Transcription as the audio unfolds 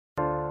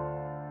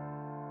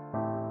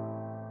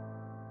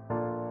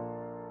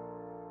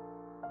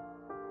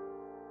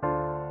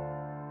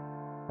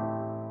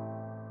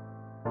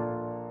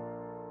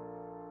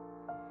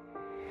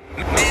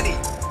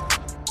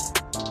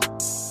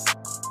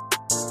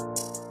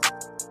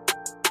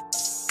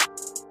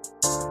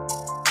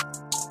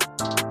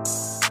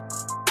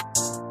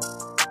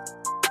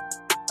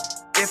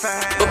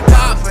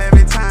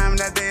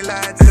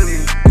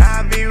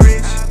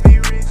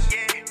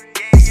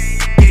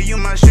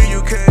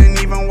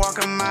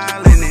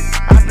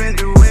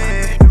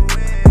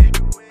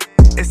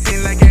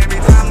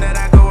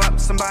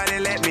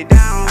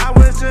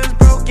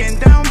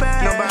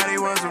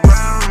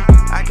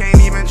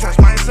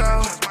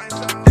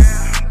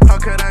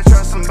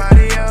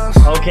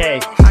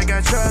Okay, I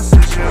got trust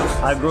issues.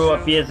 I grew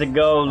up years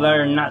ago,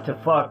 learned not to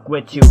fuck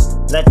with you.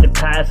 Let the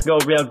past go,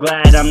 real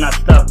glad I'm not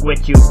stuck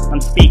with you. I'm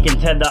speaking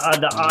to the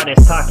other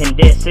artists, talking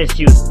diss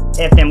issues.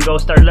 If them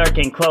ghosts start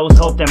lurking close,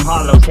 hope them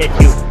hollows hit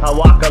you. I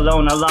walk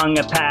alone along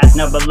a path,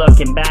 never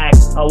looking back.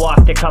 I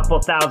walked a couple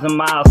thousand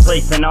miles,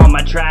 placing all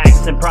my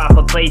tracks in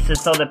proper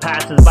places so the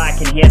passers-by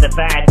can hear the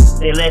facts.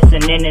 They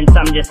listening and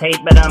some just hate,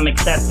 but I'm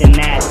accepting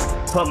that.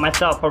 Put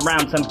myself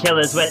around some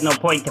killers with no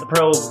point to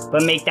prove,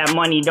 but make that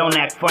money, don't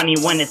act funny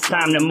when it's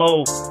time to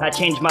move. I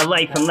changed my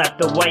life and left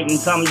the white and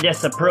some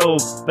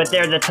disapprove, but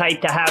they're the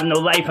type to have no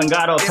life and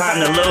got all time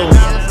to lose.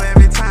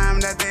 Every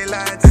time that they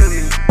lie to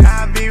me,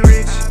 I'll be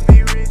rich.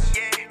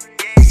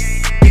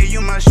 Yeah, you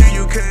my shoe,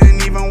 you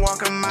couldn't even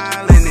walk a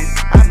mile in it.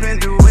 I've been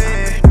through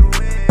it.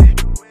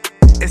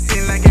 It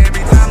seems like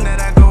every time that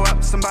I go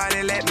up,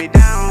 somebody let me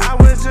down. I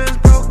was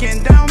just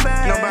broken down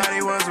bad.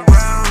 Nobody was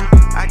around.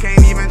 I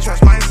can't even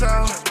trust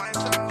myself.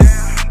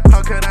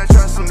 How could I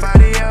trust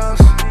somebody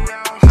else?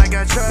 I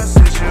got trust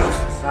issues.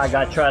 I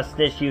got trust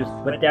issues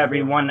with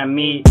everyone I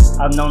meet.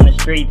 I've known the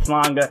streets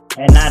longer,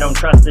 and I don't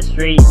trust the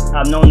streets.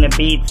 I've known the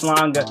beats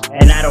longer,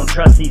 and I don't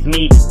trust these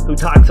meats who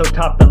talk so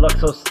tough but look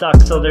so stuck,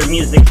 so their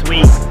music's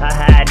weak. I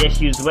had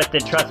issues with the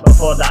trust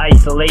before the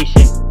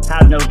isolation.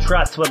 Have no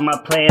trust with my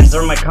plans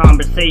or my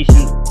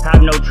conversations.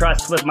 Have no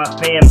trust with my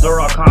fams or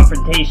our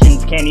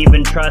confrontations. Can't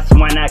even trust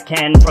when I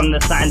can from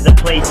the signs that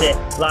place it.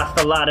 Lost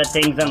a lot of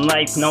things in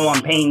life, know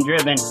I'm pain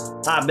driven.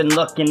 I've been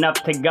looking up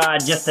to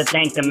God just to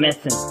thank the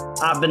missing.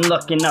 I've been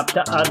looking up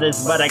to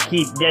others, but I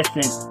keep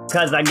dissing.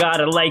 Cause I got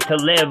a life to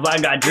live, I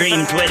got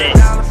dreams with it.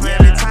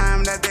 Every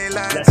time that they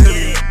lie to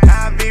me,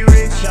 I'll be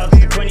rich. Shouts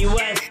to 20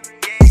 West.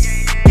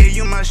 Yeah,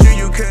 you my shoe,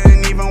 you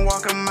couldn't even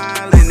walk a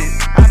mile in it.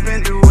 I've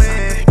been through